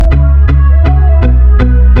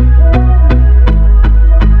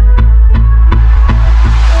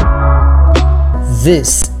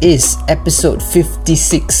This is episode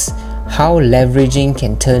 56, How Leveraging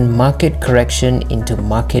Can Turn Market Correction into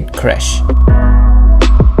Market Crash.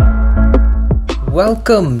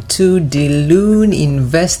 Welcome to the Loon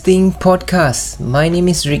Investing Podcast. My name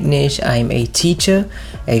is Rignesh. I'm a teacher,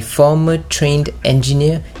 a former trained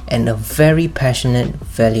engineer, and a very passionate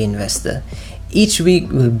value investor. Each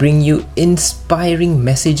week we'll bring you inspiring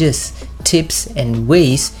messages, tips, and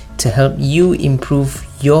ways to help you improve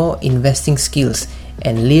your investing skills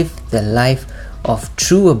and live the life of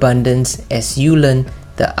true abundance as you learn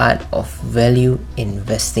the art of value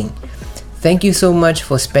investing. Thank you so much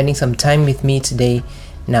for spending some time with me today.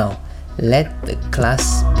 Now, let the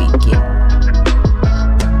class begin.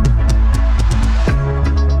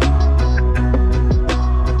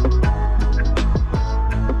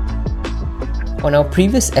 On our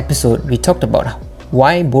previous episode, we talked about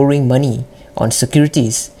why borrowing money on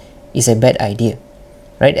securities is a bad idea,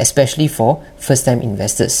 right? Especially for first-time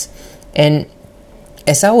investors. And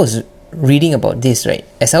as I was reading about this, right?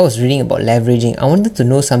 As I was reading about leveraging, I wanted to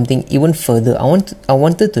know something even further. I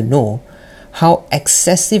wanted to know how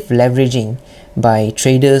excessive leveraging by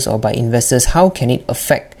traders or by investors, how can it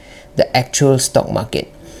affect the actual stock market?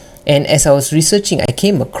 And as I was researching, I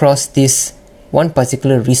came across this one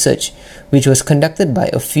particular research which was conducted by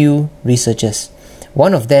a few researchers.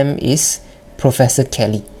 One of them is Professor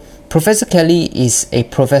Kelly. Professor Kelly is a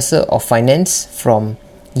professor of finance from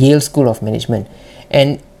Yale School of Management,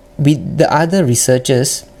 and with the other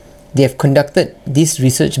researchers, they have conducted this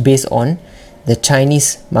research based on the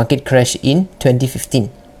Chinese market crash in 2015,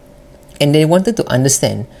 and they wanted to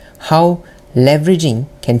understand how leveraging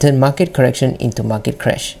can turn market correction into market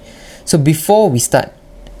crash. So before we start,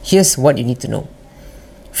 here's what you need to know.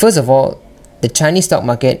 First of all, the Chinese stock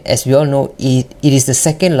market, as we all know, it is the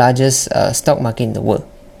second largest stock market in the world,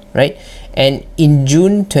 right? And in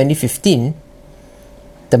June 2015,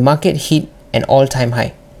 the market hit an all-time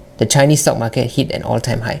high. The Chinese stock market hit an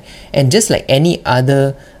all-time high. And just like any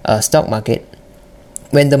other stock market,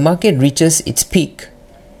 when the market reaches its peak,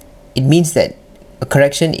 it means that a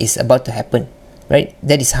correction is about to happen, right?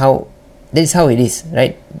 That is how it is,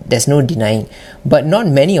 right? There's no denying. But not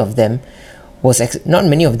many of them were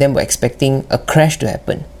expecting a crash to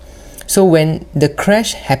happen. So when the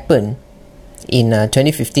crash happened in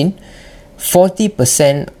 2015,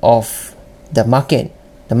 40% of the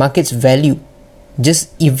market's value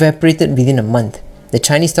just evaporated within a month. The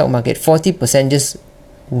Chinese stock market, 40% just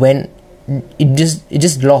went, it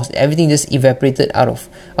just lost. Everything just evaporated out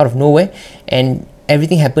of nowhere, and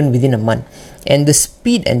everything happened within a month. And the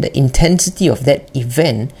speed and the intensity of that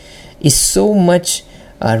event is so much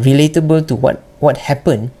relatable to what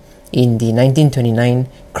happened in the 1929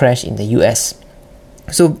 crash in the US.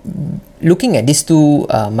 So looking at these two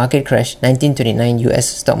market crash, 1929 US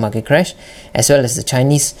stock market crash, as well as the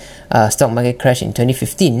Chinese stock market crash in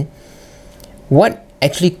 2015, what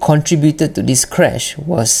actually contributed to this crash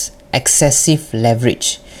was excessive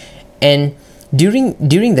leverage. And during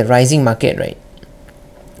the rising market, right?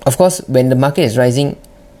 Of course, when the market is rising,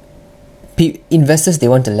 investors, they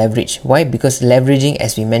want to leverage. Why? Because leveraging,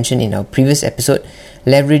 as we mentioned in our previous episode,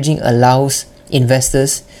 leveraging allows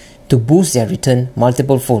investors to boost their return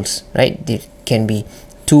multiple folds, right? They can be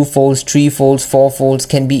 2 folds, 3 folds, 4 folds,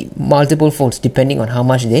 can be multiple folds depending on how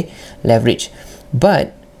much they leverage.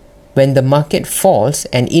 But when the market falls,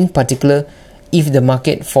 and in particular, if the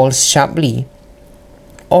market falls sharply,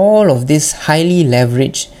 all of these highly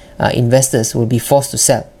leveraged investors will be forced to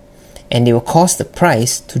sell, and they will cause the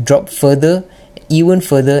price to drop even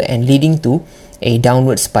further, and leading to a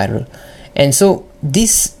downward spiral. And so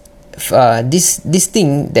this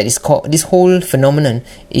thing that is called, this whole phenomenon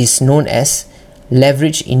is known as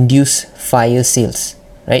leverage induced fire sales,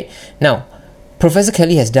 right? Now, Professor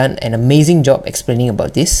Kelly has done an amazing job explaining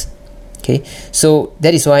about this. Okay, so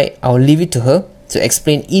that is why I'll leave it to her to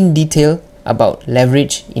explain in detail about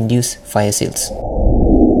leverage induced fire sales.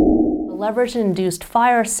 Leverage-induced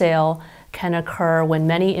fire sale can occur when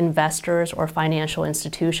many investors or financial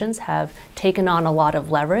institutions have taken on a lot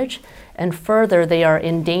of leverage, and further, they are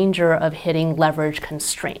in danger of hitting leverage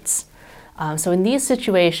constraints. So in these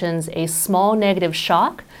situations, a small negative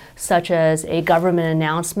shock, such as a government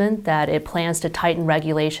announcement that it plans to tighten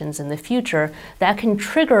regulations in the future, that can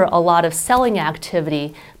trigger a lot of selling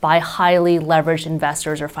activity by highly leveraged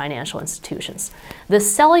investors or financial institutions.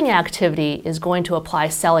 This selling activity is going to apply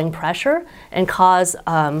selling pressure and cause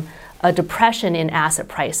a depression in asset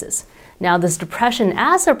prices. Now, this depression in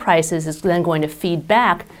asset prices is then going to feed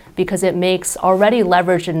back because it makes already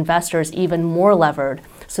leveraged investors even more levered.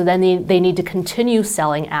 So then they need to continue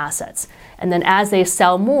selling assets. And then as they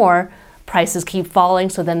sell more, prices keep falling,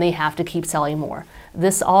 so then they have to keep selling more.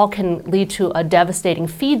 This all can lead to a devastating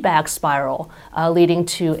feedback spiral, leading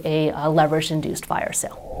to a leverage-induced fire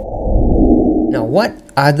sale. Now, what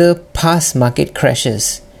other past market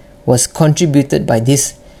crashes was contributed by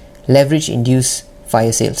this leverage-induced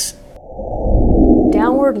fire sales?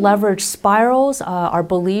 Downward leverage spirals are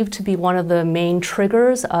believed to be one of the main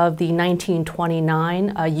triggers of the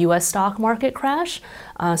 1929 US stock market crash.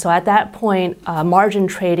 So at that point, margin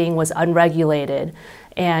trading was unregulated,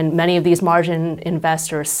 and many of these margin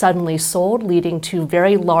investors suddenly sold, leading to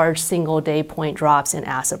very large single-day point drops in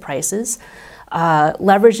asset prices.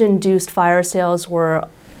 Leverage-induced fire sales were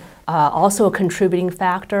also a contributing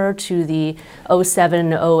factor to the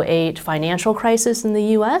 07-08 financial crisis in the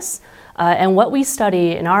US. And what we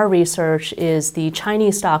study in our research is the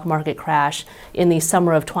Chinese stock market crash in the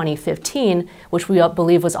summer of 2015, which we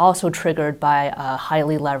believe was also triggered by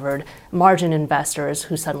highly levered margin investors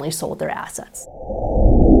who suddenly sold their assets.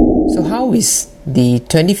 So how is the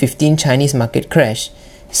 2015 Chinese market crash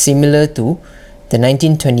similar to the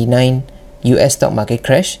 1929 US stock market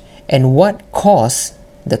crash, and what caused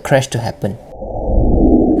the crash to happen?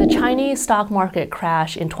 The Chinese stock market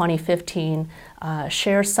crash in 2015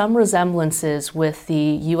 shares some resemblances with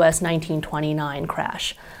the US 1929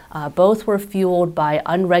 crash. Both were fueled by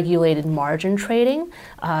unregulated margin trading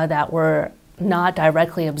that were not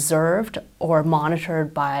directly observed or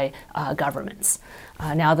monitored by governments.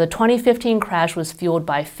 Now, the 2015 crash was fueled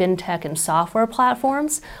by fintech and software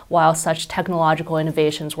platforms, while such technological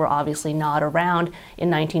innovations were obviously not around in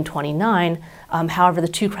 1929. However, the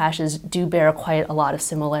two crashes do bear quite a lot of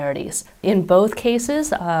similarities. In both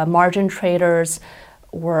cases, margin traders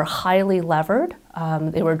were highly levered.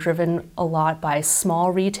 They were driven a lot by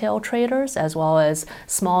small retail traders as well as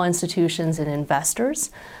small institutions and investors.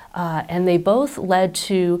 And they both led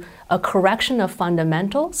to a correction of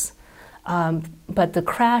fundamentals, but the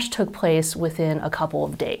crash took place within a couple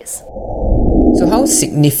of days. So how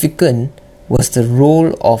significant was the role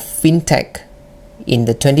of fintech in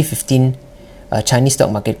the 2015 Chinese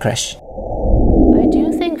stock market crash? I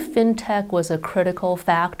do think fintech was a critical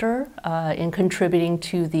factor in contributing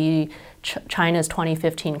to the China's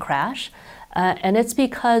 2015 crash. And it's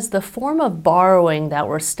because the form of borrowing that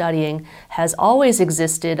we're studying has always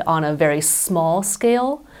existed on a very small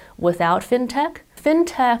scale without fintech.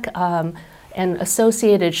 Fintech and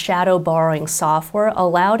associated shadow borrowing software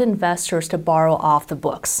allowed investors to borrow off the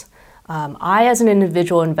books. I, as an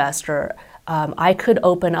individual investor, I could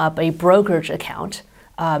open up a brokerage account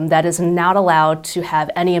that is not allowed to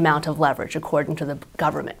have any amount of leverage according to the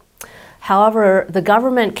government. However, the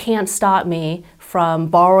government can't stop me from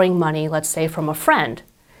borrowing money, let's say from a friend,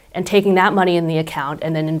 and taking that money in the account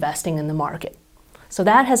and then investing in the market. So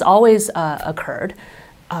that has always occurred.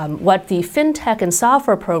 What the fintech and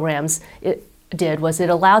software programs did was it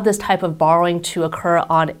allowed this type of borrowing to occur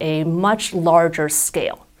on a much larger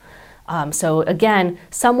scale. So again,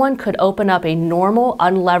 someone could open up a normal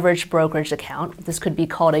unleveraged brokerage account. This could be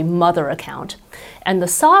called a mother account. And the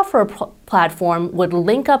software platform would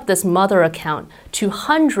link up this mother account to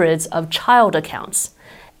hundreds of child accounts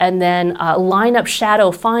and then line up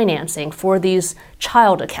shadow financing for these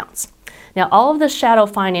child accounts. Now, all of this shadow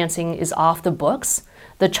financing is off the books.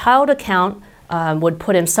 The child account would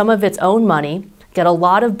put in some of its own money, get a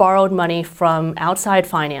lot of borrowed money from outside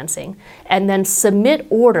financing, and then submit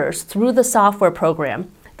orders through the software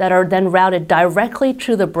program that are then routed directly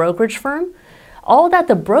to the brokerage firm. All that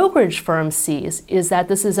the brokerage firm sees is that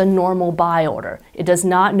this is a normal buy order. It does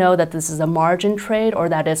not know that this is a margin trade or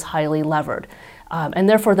that it's highly levered. And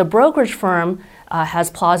therefore, the brokerage firm has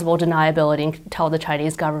plausible deniability and can tell the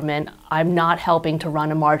Chinese government, I'm not helping to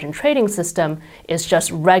run a margin trading system, it's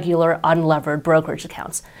just regular unlevered brokerage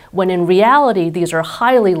accounts. When in reality, these are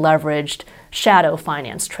highly leveraged shadow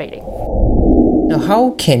finance trading. Now,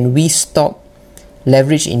 how can we stop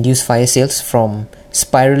leverage-induced fire sales from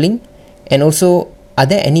spiraling? And also, are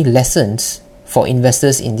there any lessons for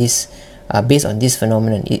investors in this, based on this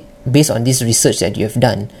phenomenon, based on this research that you have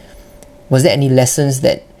done? Was there any lessons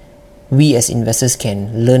that we as investors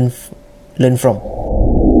can learn from?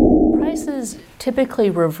 Prices typically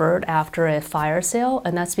revert after a fire sale,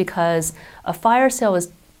 and that's because a fire sale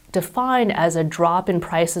is defined as a drop in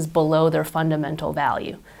prices below their fundamental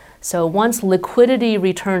value. So once liquidity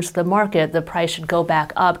returns to the market, the price should go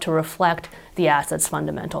back up to reflect the asset's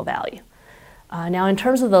fundamental value. Now, in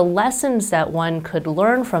terms of the lessons that one could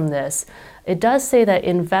learn from this, it does say that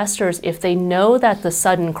investors, if they know that the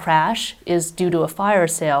sudden crash is due to a fire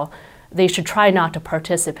sale, they should try not to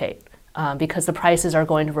participate because the prices are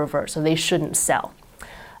going to revert, so they shouldn't sell.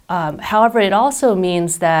 However, it also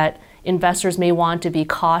means that investors may want to be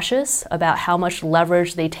cautious about how much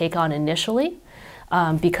leverage they take on initially,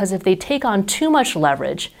 because if they take on too much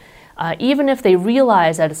leverage, even if they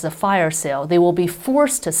realize that it's a fire sale, they will be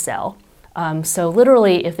forced to sell. So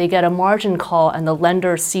literally, if they get a margin call and the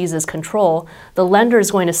lender seizes control, the lender is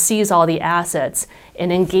going to seize all the assets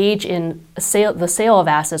and engage in the sale of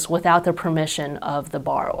assets without the permission of the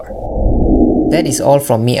borrower. That is all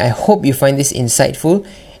from me. I hope you find this insightful.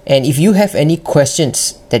 And if you have any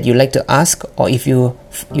questions that you'd like to ask, or if you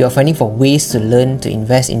are finding for ways to learn to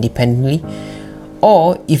invest independently,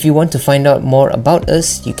 or if you want to find out more about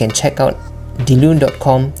us, you can check out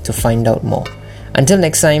Deloon.com to find out more. Until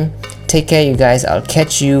next time, take care, you guys. I'll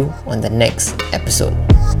catch you on the next episode.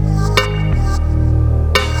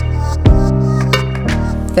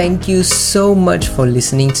 Thank you so much for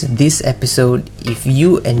listening to this episode. If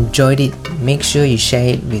you enjoyed it, make sure you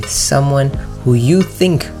share it with someone who you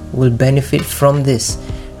think will benefit from this.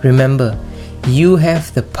 Remember, you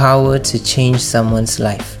have the power to change someone's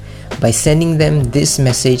life by sending them this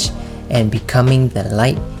message and becoming the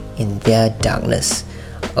light in their darkness.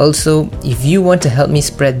 Also, if you want to help me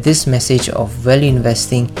spread this message of value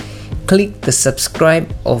investing, click the subscribe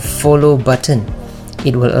or follow button.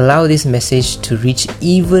 It will allow this message to reach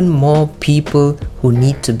even more people who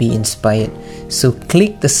need to be inspired. So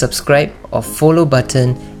click the subscribe or follow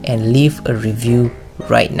button and leave a review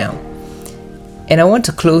right now. And I want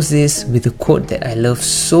to close this with a quote that I love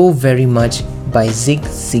so very much by Zig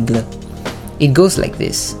Ziglar. It goes like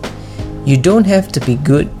this: you don't have to be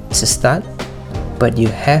good to start, but you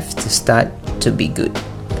have to start to be good.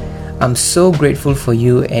 I'm so grateful for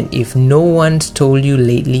you, and if no one's told you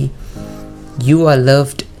lately, you are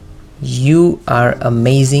loved, you are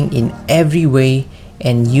amazing in every way,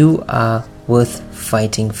 and you are worth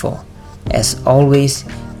fighting for. As always,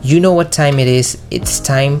 you know what time it is. It's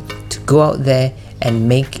time to go out there and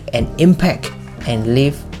make an impact and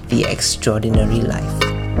live the extraordinary life.